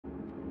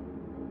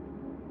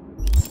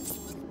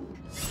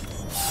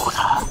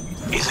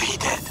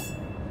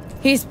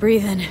He's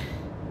breathing.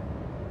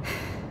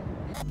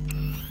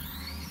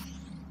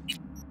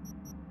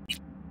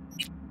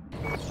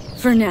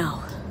 For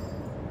now.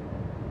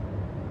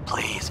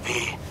 Please,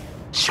 V.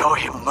 Show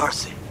him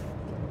mercy.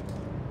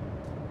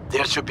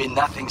 There should be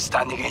nothing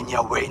standing in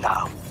your way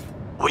now.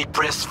 We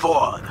press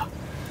forward.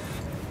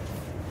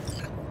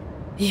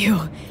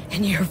 You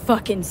and your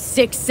fucking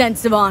sick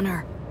sense of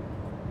honor.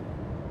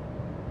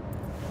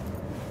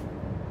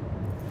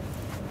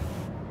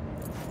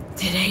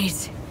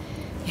 Today's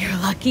your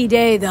lucky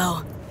day,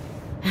 though.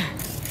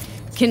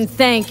 Can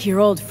thank your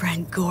old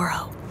friend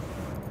Goro.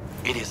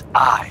 It is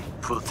I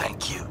who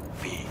thank you,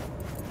 V.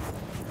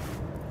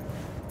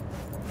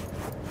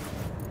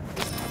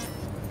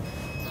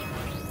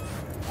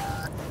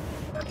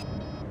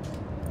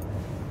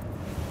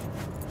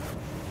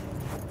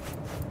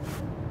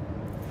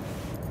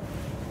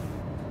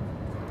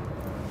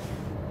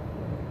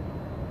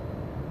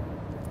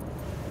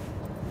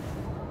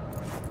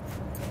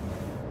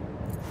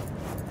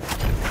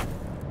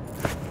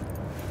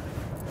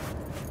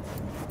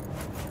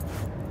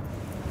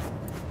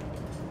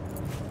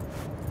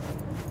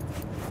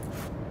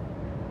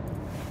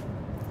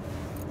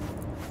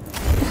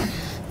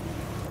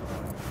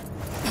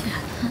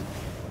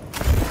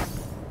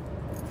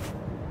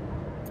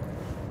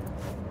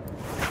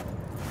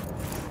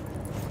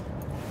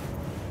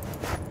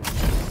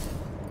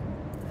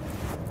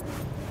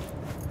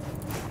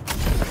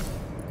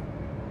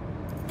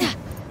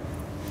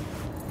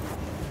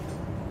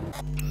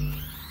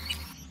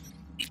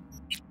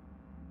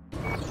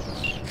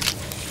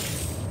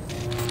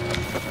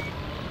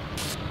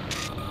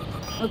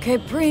 Okay,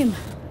 Preem.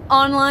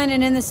 Online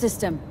and in the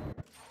system.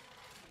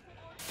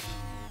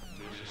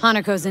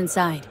 Hanako's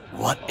inside.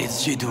 What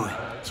is she doing?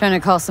 Trying to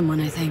call someone,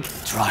 I think.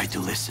 Try to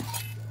listen.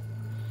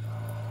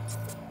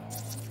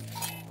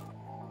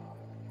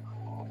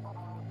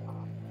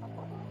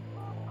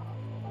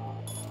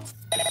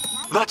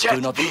 Not yet.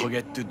 Do not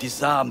forget to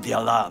disarm the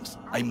alarms.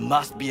 I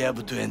must be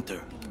able to enter.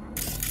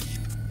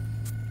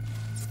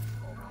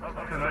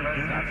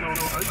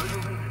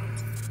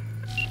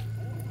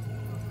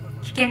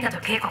危険だ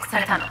と警告さ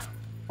れたの。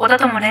小田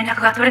とも連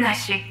絡が取れない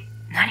し、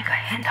何か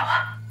変だ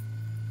わ。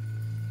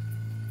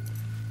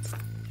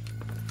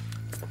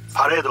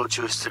パレードを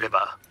中止すれ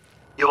ば、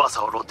弱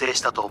さを露呈し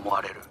たと思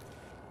われる。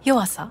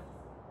弱さ？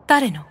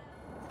誰の？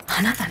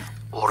あなたの？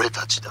俺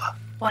たちだ。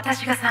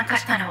私が参加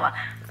したのは、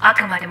あ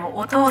くまでも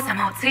お父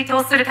様を追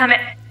悼するた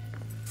め。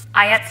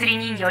操り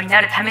人形に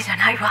なるためじゃ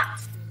ないわ。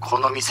こ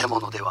の見せ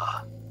物で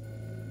は、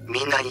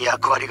みんなに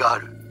役割があ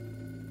る。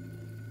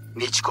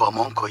美智子は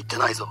文句を言って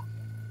ないぞ。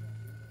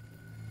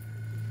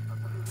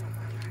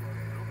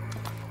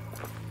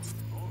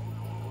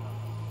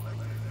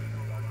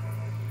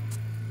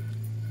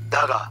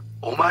だが、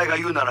お前が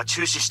言うなら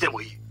中止して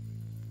もいい。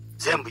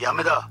全部や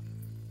めだ。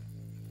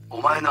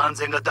お前の安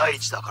全が第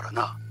一だから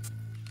な。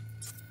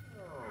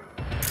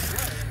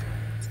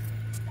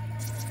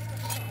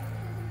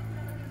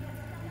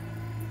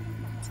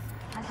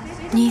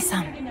兄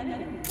さん。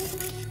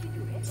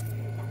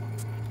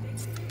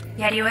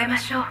やり終えま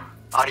しょう。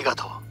ありが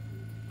とう、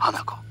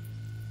花子。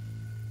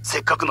せ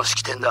っかくの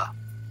式典だ。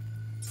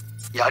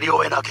やり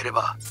終えなけれ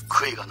ば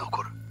悔いが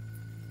残る。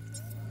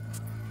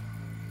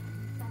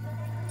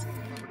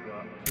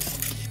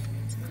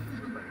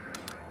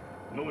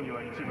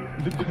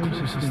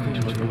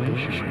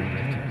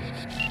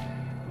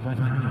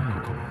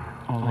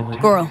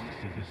Goro,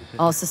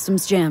 all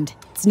systems jammed.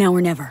 It's now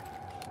or never.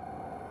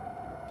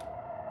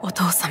 お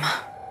父様。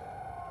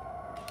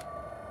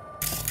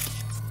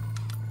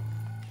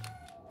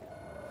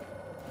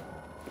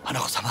花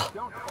子様。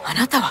あ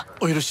なたは？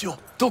お許しを。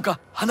どうか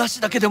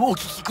話だけでもお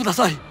聞きくだ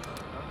さい。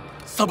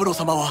三郎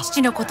様は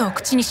父のことを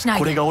口にしないで。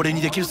これが俺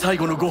にできる最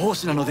後のご奉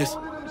仕なのです。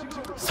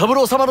三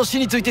郎様の死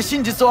について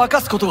真実を明か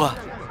すことは。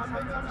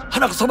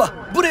花子様、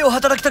無礼を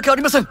働きたくあ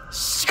りません。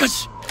しか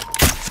し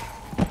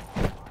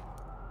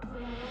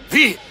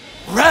V!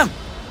 Ram!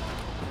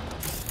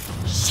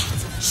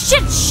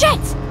 Shit!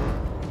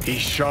 He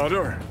shot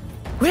her?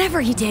 Whatever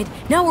he did,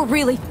 now we're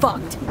really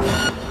fucked.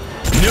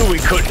 Knew we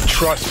couldn't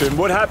trust him.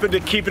 What happened to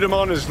keeping him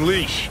on his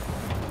leash?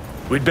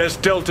 We'd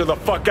best delta the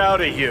fuck out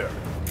of here.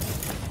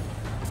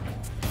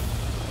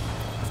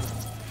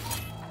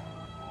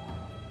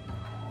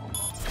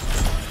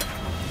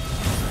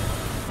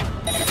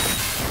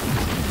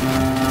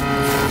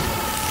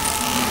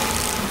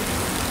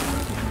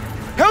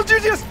 How'd you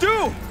just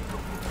do?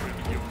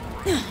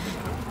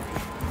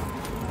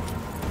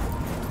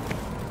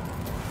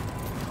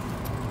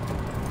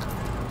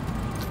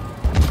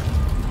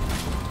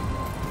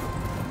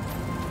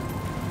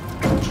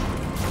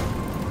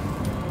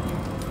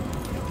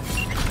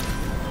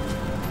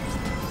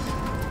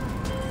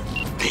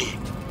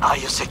 Are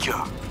you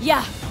secure?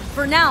 Yeah,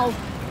 for now.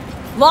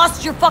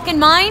 Lost your fucking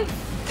mind?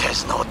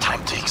 There's no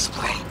time to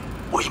explain.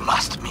 We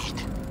must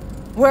meet.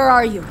 Where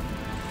are you?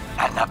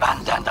 An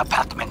abandoned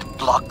apartment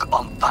block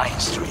on Pine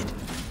Street.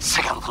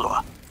 Second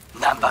floor.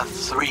 Number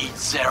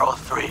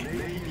 303.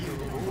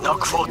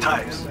 Knock 4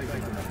 times.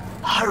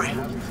 Hurry.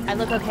 I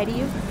look okay to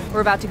you?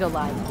 We're about to go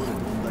live.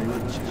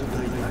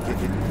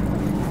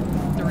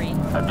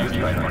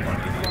 memory.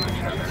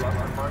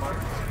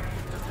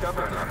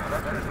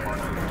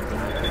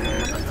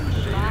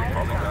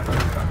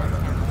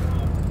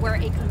 Where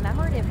a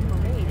commemorative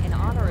parade in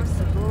honor of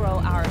Saburo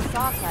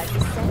Arasaka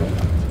descended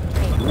into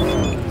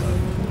King.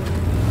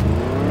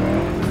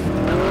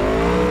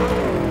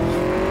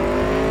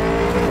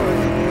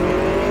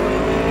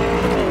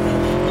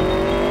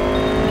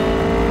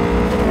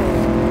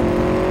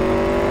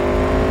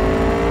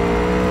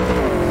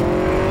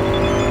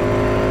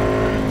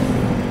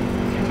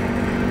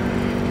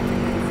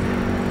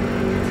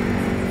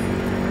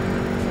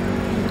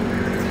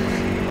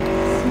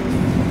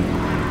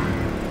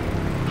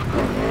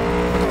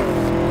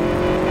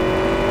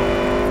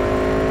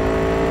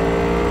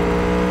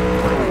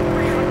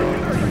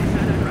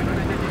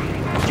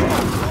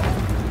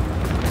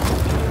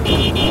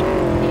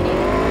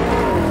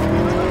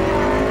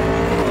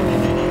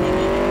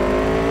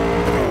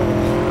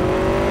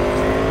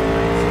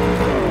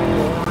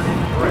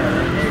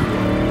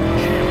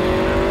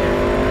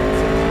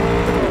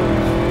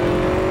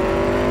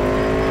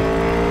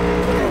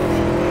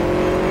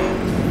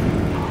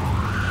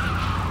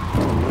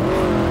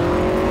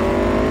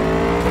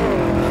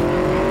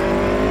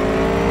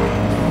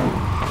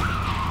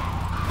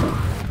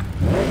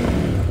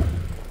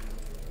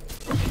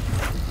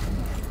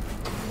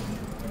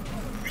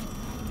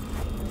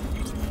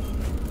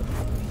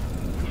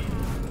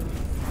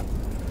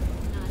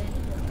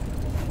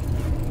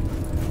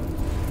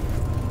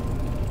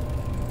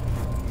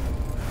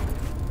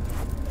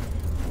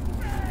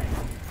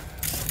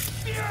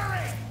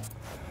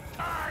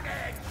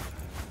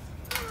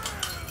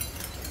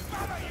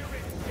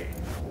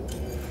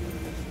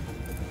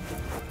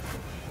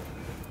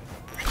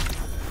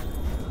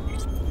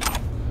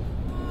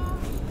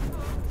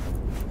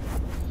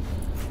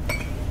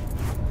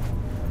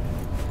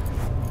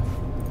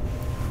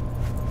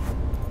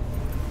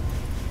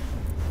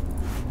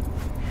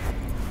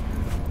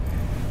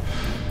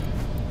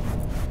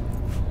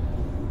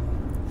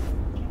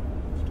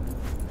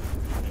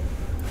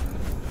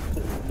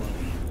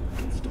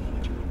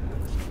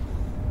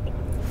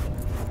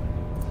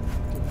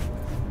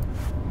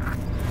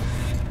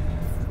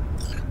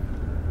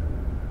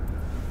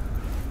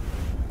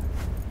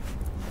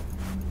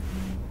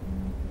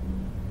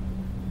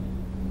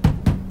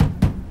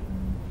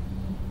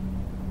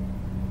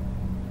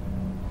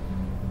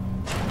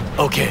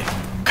 Okay,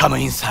 come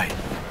inside.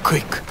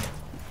 Quick.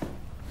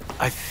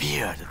 I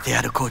feared they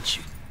had caught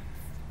you.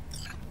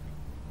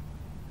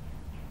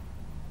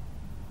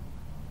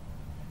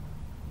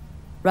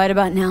 Right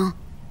about now,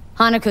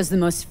 Hanaka's the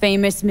most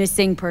famous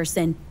missing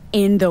person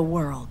in the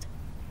world.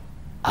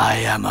 I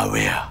am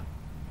aware.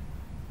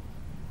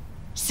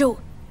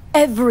 So,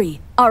 every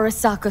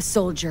Arasaka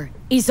soldier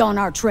is on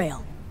our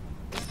trail.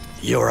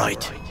 You're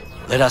right.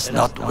 Let us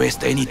not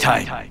waste any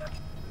time.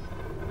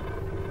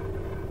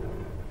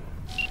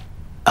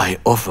 I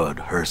offered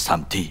her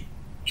some tea.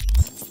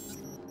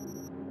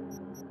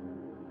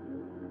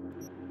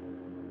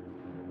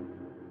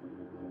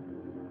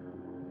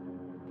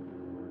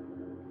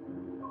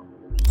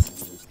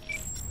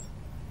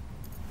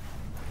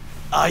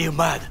 Are you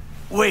mad?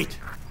 Wait!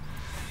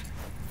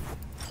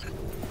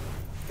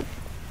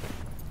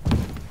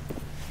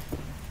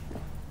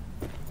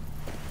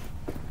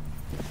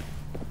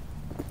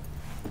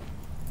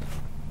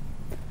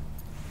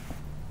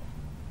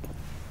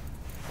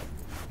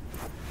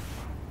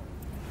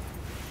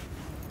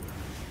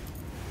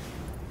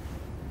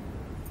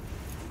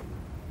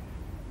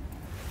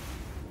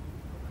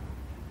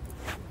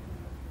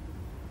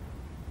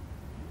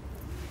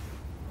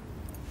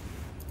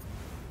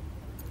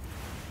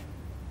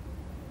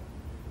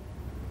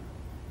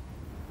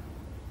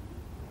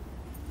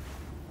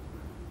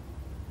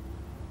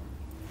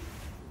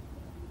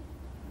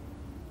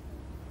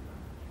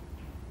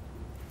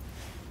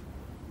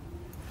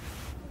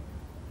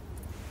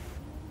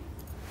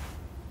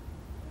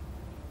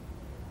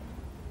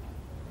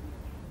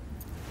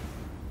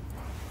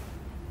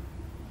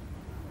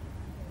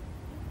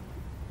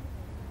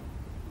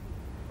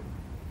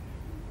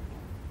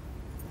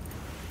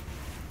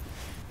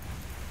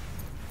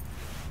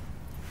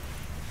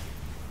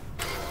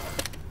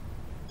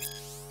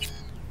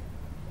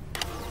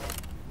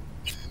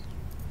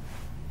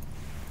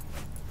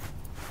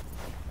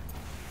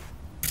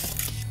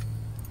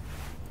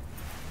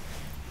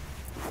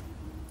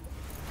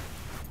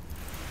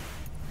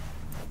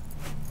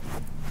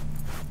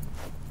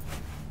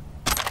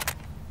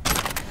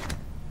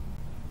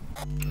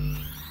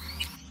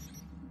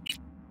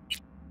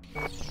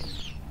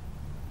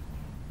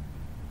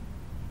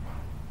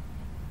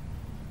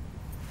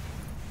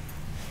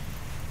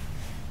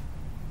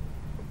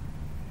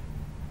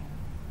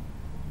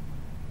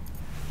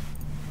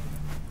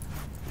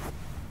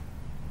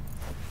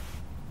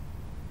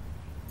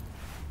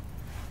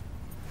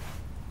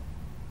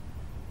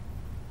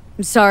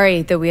 I'm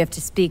sorry that we have to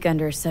speak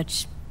under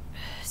such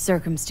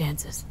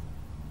circumstances.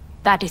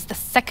 That is the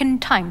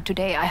second time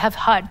today I have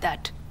heard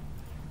that.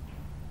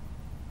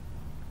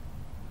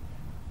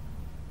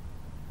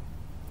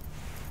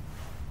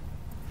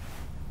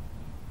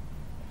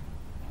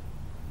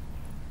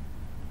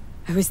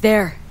 I was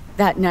there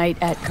that night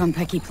at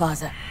Konpeki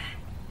Plaza.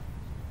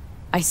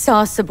 I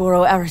saw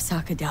Saburo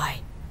Arasaka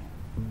die.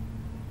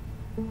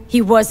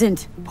 He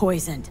wasn't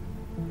poisoned.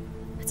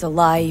 It's a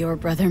lie your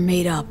brother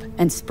made up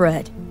and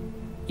spread.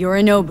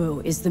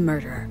 Yorinobu is the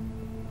murderer.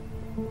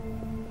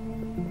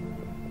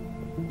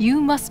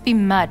 You must be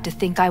mad to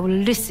think I will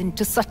listen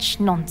to such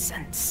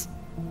nonsense.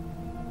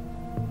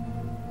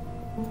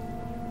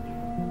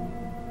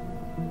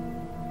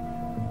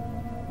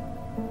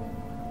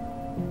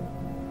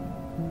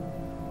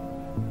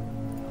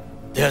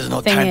 There's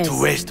no Thing time is,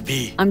 to waste,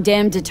 B. I'm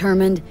damn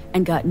determined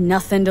and got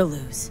nothing to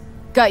lose.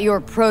 Got your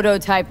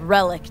prototype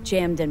relic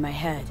jammed in my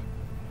head.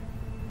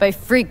 By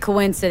freak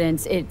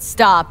coincidence, it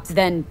stopped,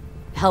 then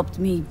helped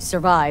me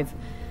survive.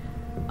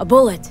 A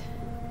bullet.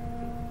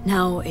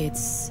 Now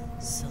it's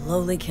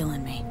slowly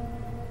killing me.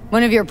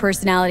 One of your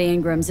personality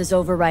engrams is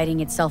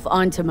overriding itself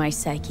onto my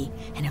psyche,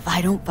 and if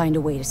I don't find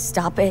a way to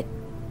stop it,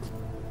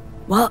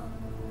 well,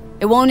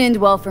 it won't end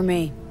well for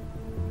me.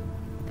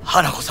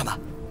 Hanako-sama,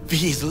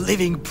 V is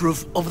living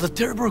proof of the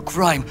terrible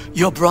crime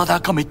your brother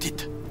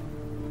committed.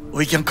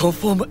 We can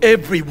confirm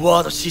every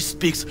word she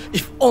speaks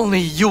if only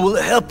you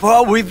will help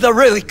her with the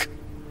relic.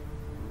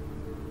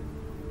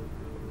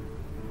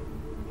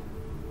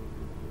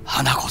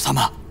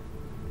 Hanako-sama.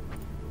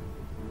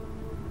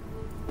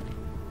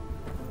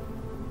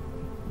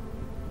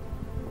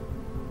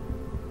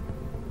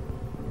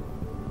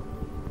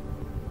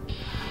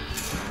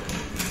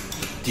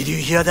 Did you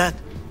hear that?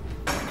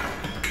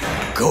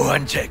 Go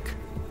and check.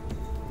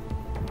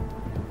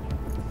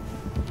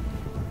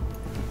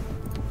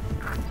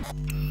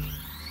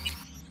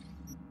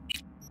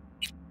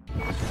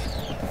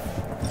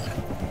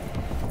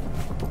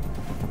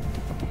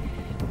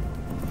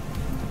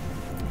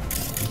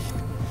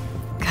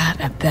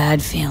 Got a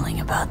bad feeling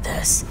about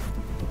this.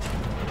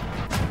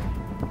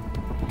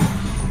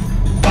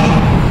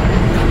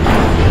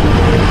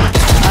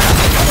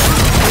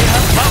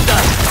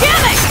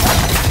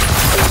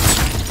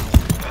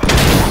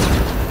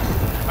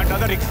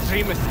 Another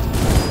extremist.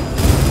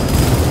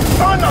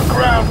 On the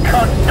ground,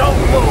 cunt! Don't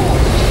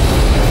move!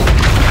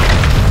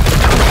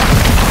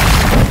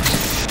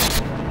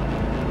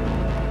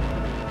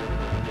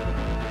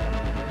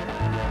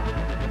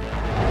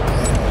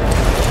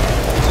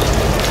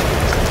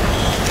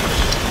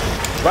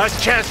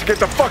 Last chance to get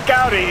the fuck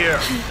out of here!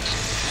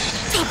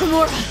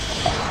 Takamura!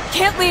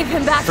 Can't leave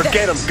him back there!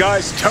 Forget him,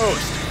 guy's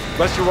toast.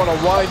 Unless you want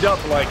to wind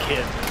up like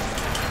him.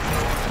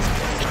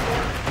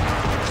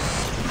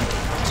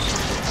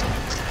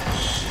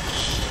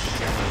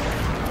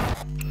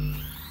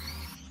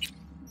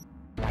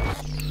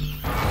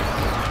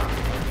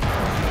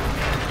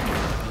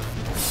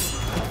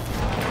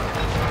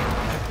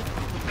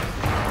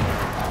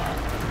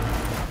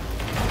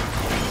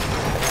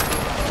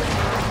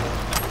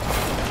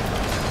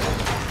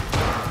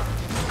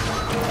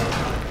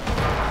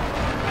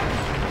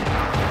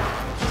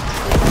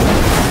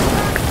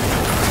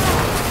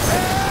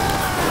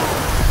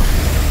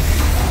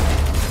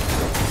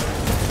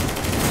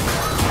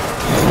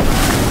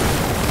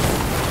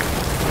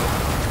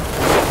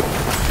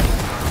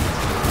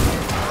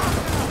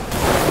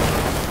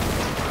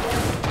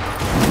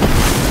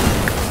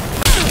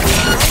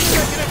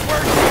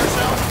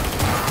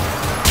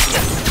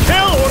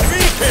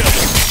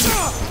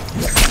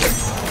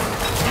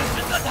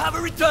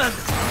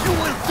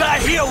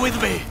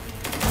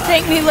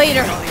 Thank me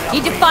later.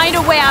 Need to find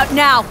a way out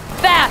now.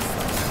 Fast!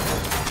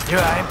 There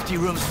are empty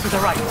rooms to the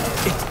right.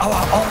 It's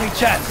our only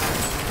chance.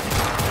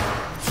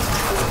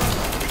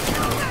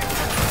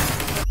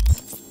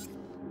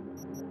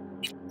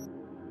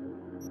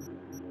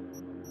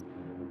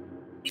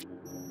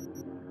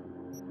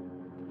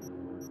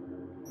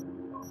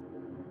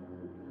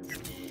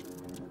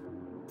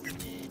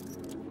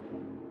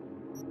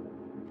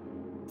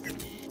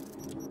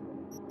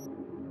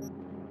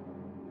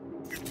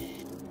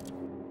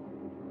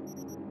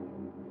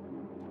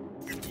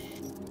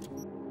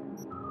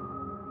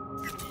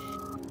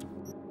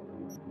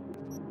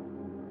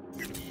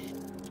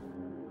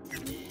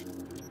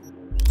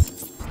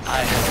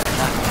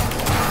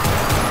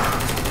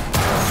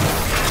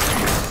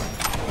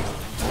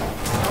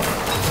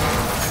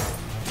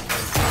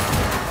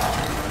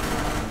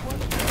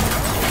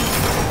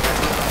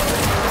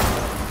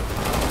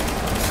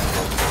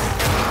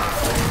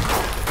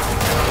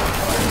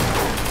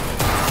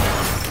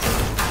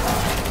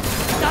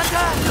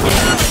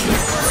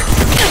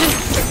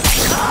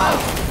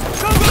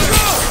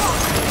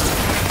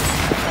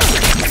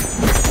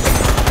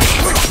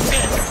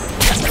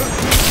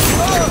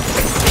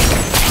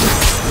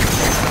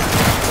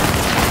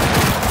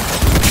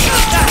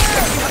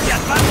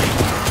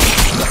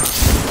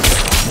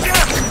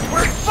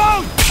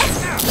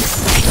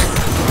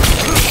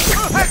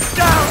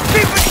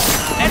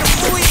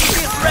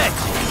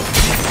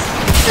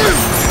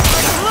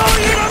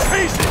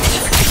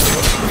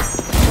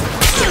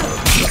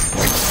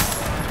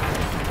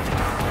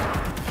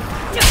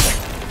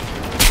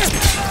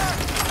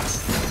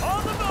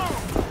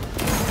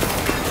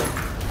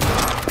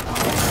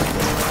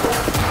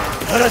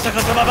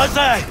 Murasaka-sama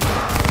banzai!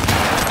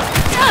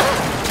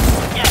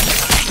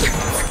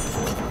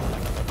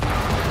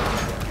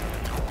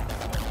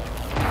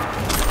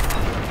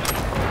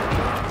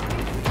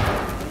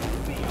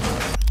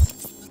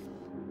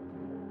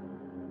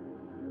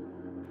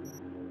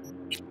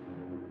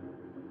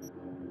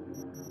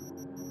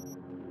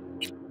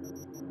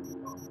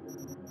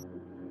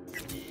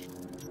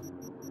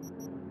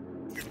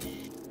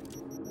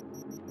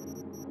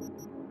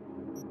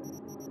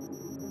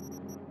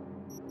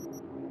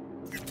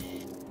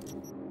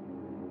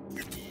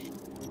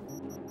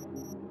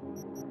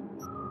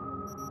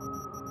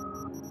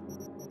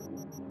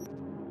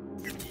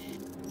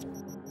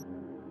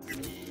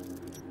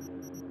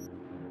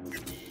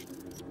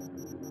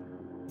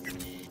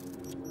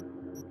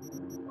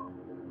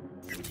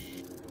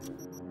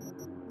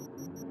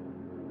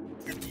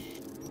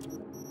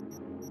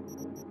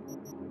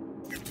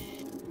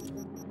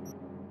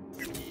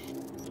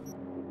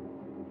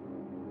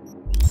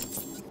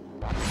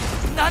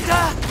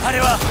 Nanda? あれ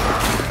は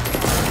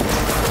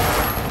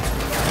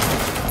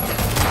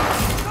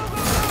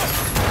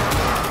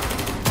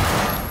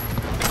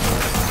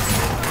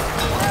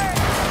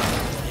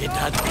It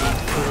had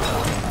been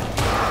cool.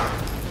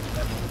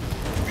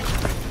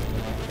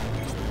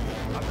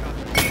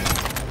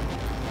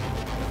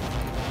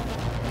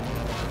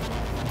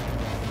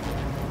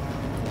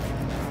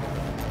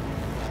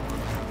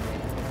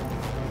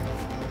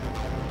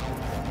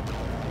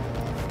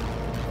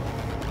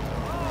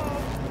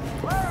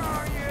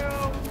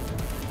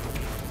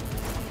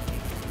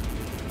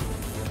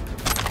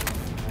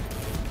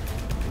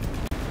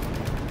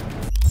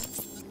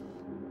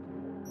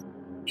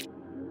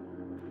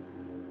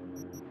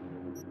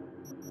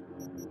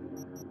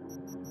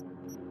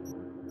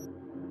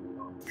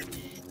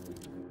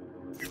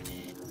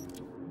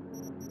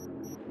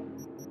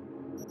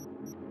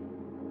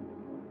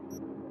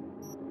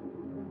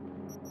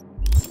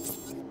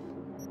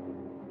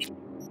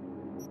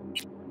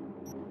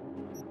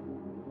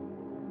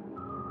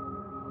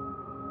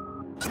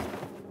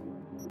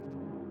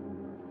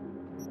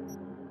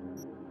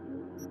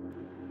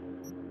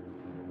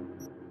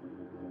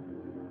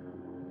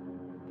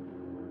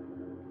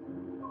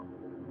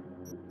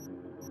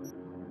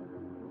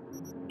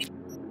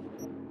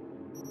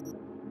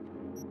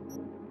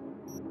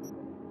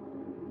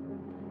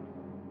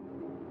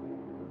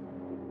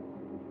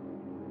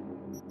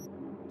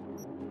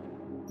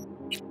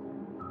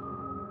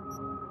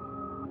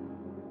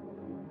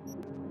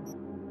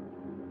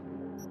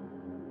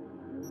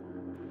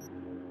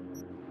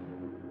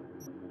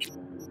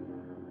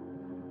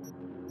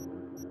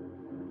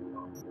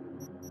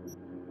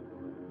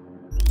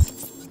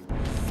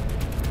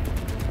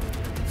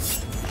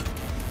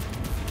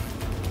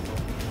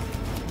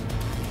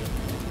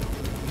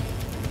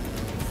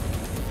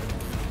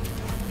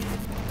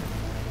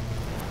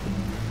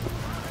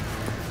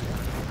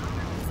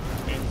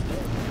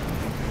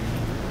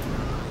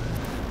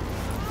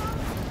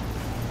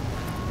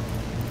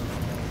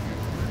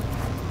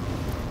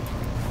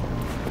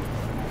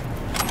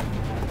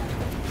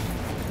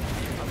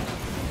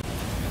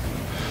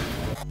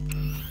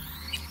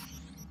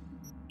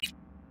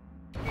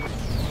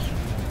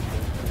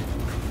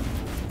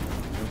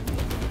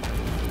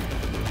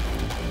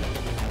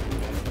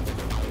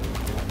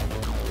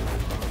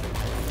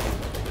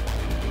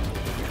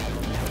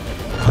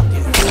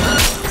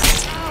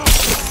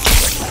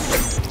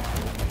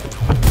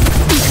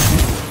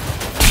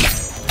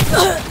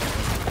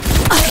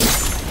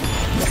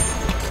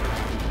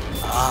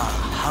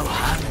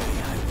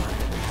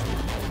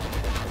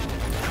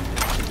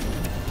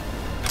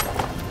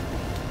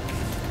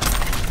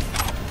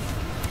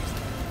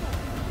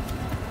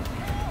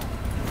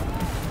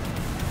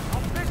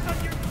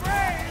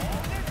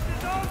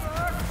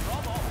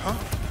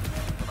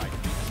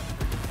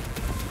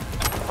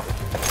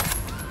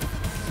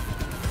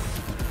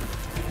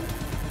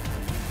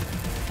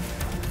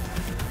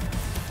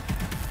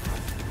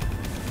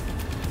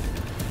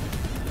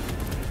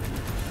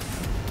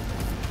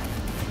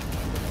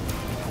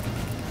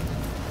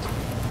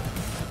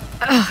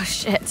 Oh,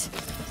 shit.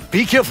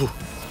 Be careful.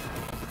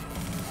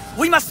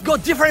 We must go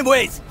different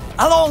ways.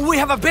 Alone, we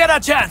have a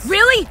better chance.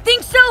 Really?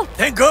 Think so?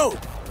 Then go.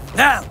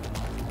 Now.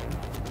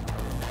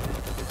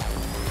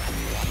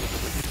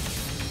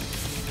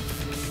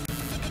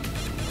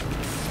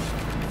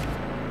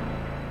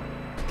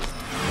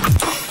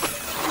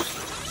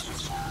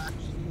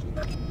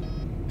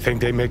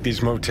 Think they make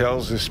these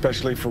motels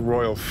especially for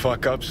royal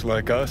fuck-ups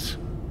like us?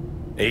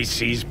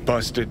 AC's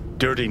busted,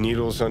 dirty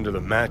needles under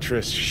the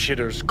mattress,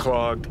 shitters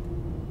clogged.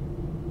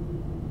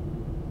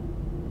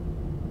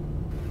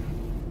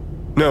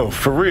 No,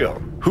 for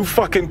real. Who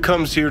fucking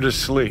comes here to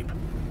sleep?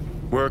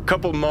 We're a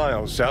couple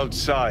miles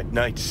outside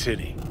Night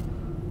City.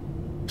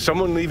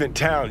 Someone leaving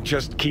town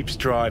just keeps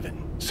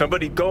driving.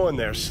 Somebody going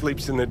there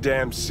sleeps in the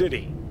damn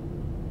city.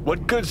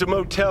 What good's a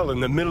motel in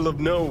the middle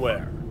of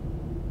nowhere?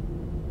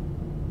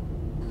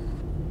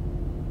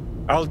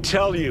 I'll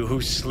tell you who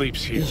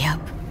sleeps here.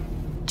 Yep.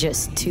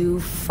 Just two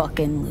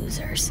fucking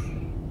losers.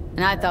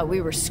 And I thought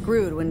we were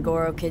screwed when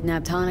Goro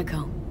kidnapped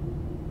Hanako.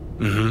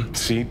 Mm-hmm.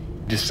 See?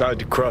 Decide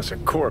to cross a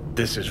corp,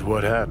 this is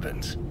what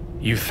happens.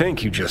 You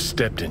think you just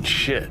stepped in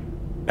shit.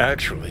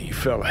 Actually, you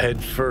fell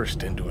head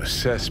first into a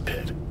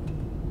cesspit.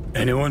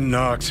 Anyone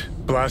knocks,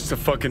 blast the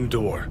fucking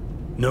door.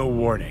 No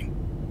warning.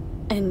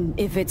 And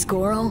if it's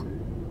Goro?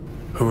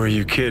 Who are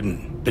you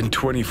kidding? Been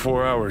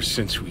 24 hours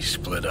since we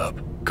split up.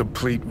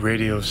 Complete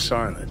radio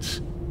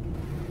silence.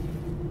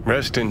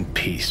 Rest in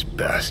peace,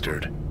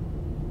 bastard.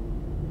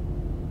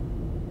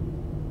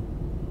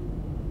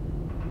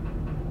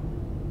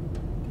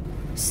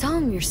 Saw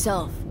him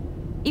yourself.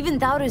 Even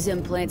without his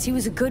implants, he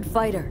was a good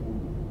fighter.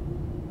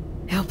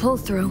 He'll pull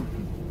through.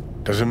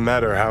 Doesn't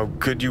matter how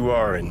good you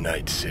are in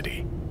Night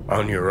City.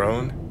 On your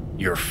own,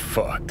 you're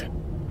fucked.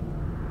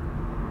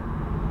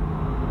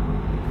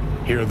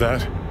 Hear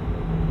that?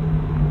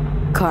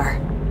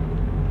 Car.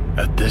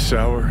 At this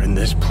hour, in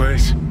this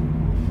place?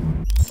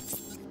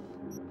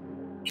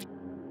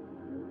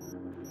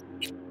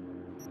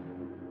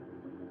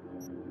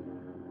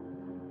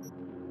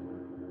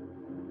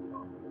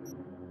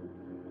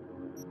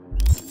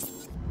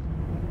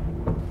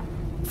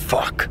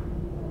 Fuck.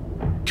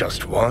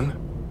 Just one?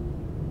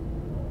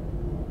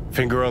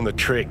 Finger on the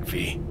trig,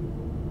 V.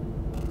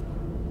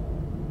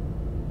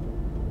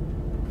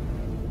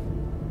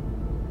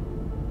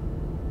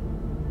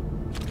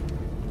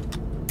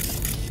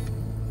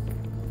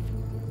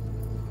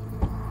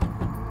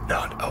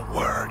 Not a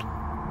word.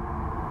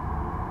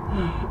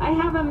 I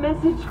have a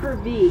message for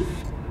V.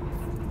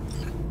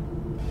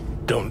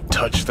 Don't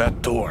touch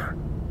that door.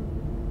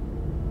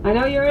 I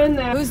know you're in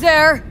there. Who's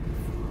there?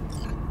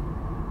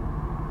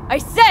 I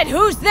said,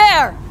 who's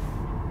there?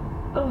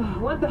 Oh,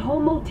 want the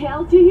whole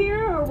motel to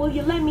hear, or will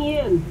you let me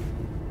in?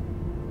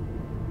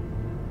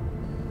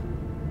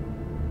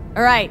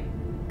 All right,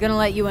 gonna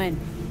let you in.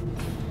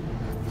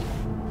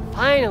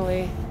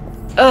 Finally.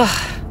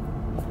 Ugh.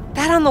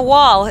 That on the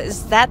wall,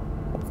 is that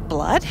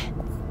blood?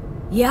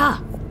 Yeah.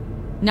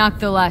 Knock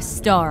the last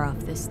star off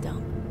this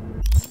dump.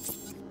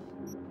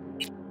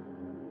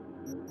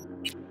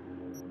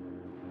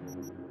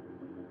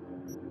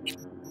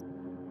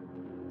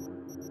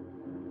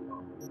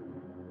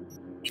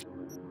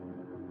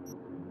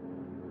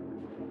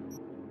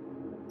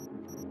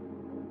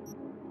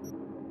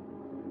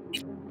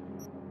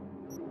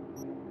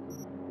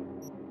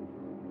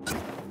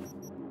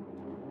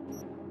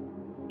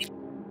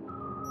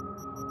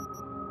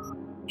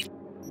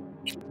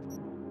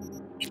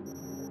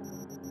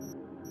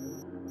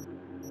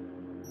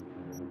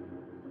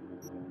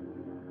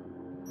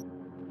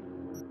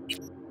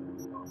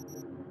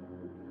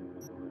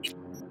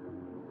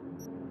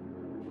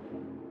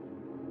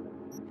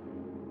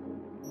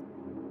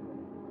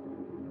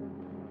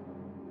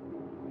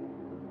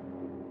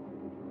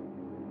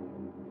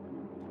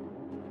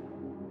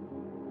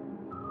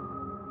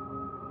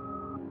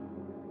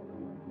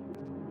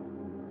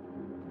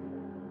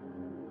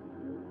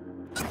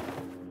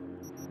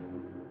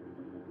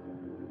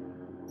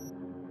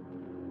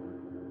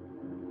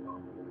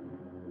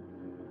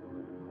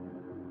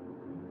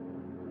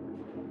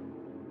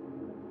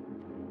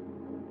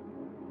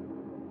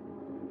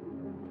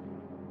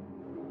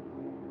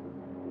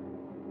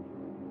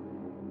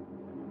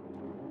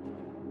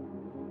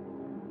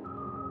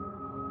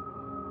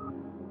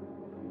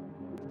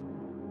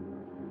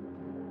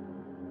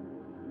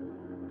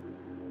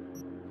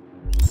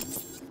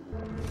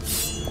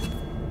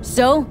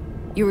 So,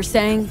 you were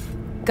saying,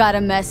 got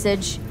a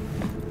message?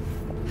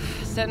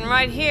 Sitting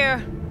right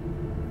here.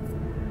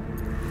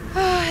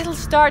 It'll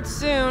start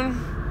soon.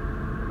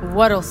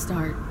 What'll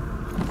start?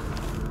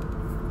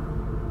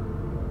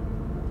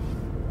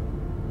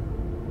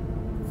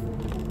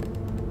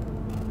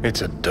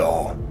 It's a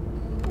doll.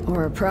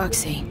 Or a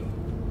proxy.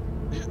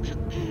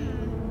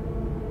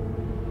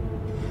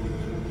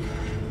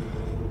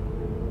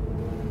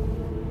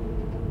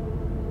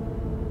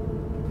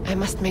 I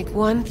must make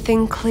one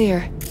thing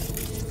clear.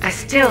 I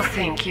still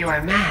think you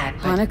are mad,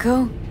 but...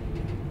 Hanako?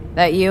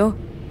 That you?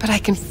 But I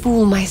can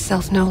fool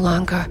myself no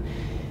longer.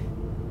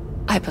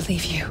 I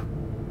believe you.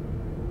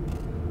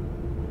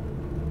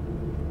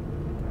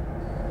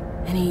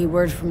 Any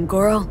word from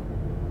Goro?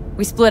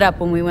 We split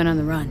up when we went on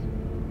the run.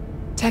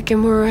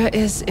 Takemura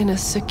is in a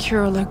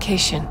secure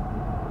location.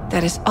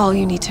 That is all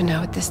you need to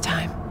know at this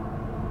time.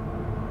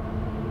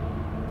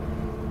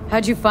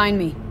 How'd you find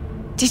me?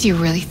 Did you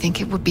really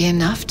think it would be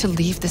enough to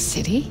leave the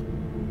city?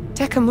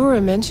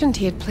 Takemura mentioned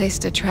he had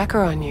placed a tracker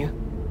on you.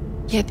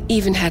 Yet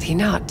even had he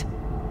not,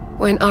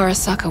 when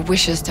Arasaka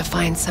wishes to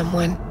find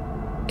someone,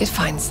 it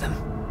finds them.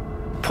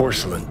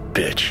 Porcelain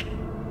bitch.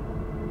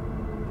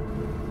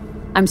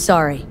 I'm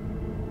sorry.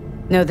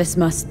 No, this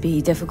must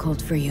be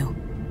difficult for you.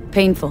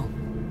 Painful.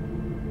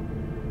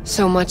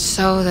 So much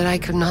so that I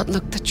could not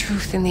look the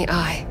truth in the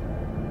eye.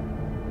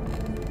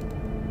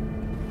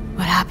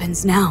 What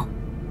happens now?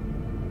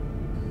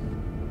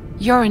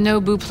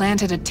 Yorinobu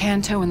planted a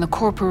tanto in the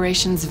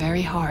corporation's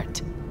very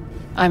heart.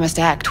 I must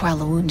act while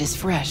the wound is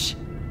fresh.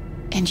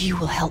 And you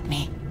will help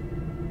me.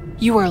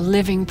 You are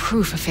living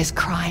proof of his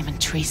crime and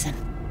treason.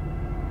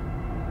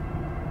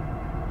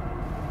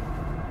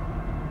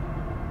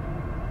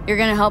 You're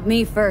gonna help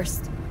me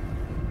first.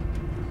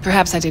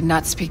 Perhaps I did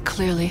not speak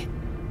clearly.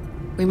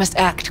 We must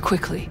act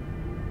quickly.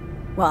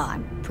 Well,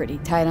 I'm pretty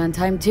tight on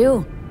time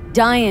too.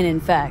 Dying, in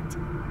fact.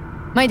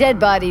 My dead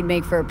body'd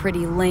make for a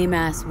pretty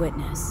lame-ass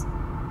witness.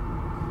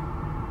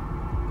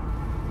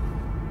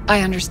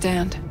 I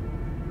understand.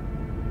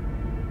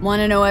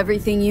 Want to know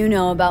everything you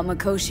know about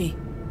Mikoshi?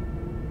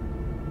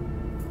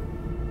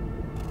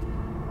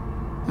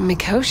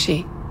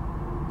 Mikoshi?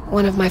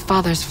 One of my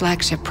father's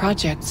flagship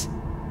projects.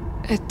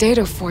 A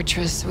data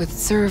fortress with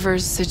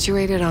servers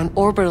situated on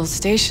orbital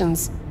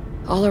stations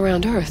all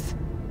around Earth.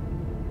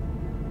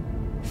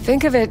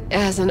 Think of it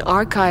as an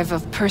archive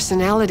of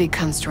personality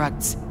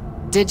constructs,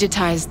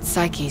 digitized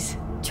psyches.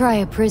 Try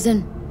a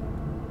prison.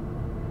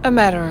 A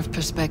matter of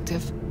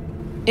perspective.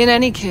 In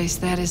any case,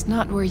 that is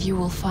not where you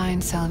will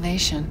find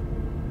salvation.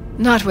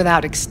 Not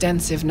without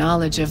extensive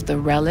knowledge of the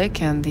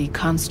relic and the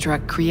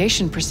construct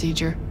creation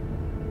procedure.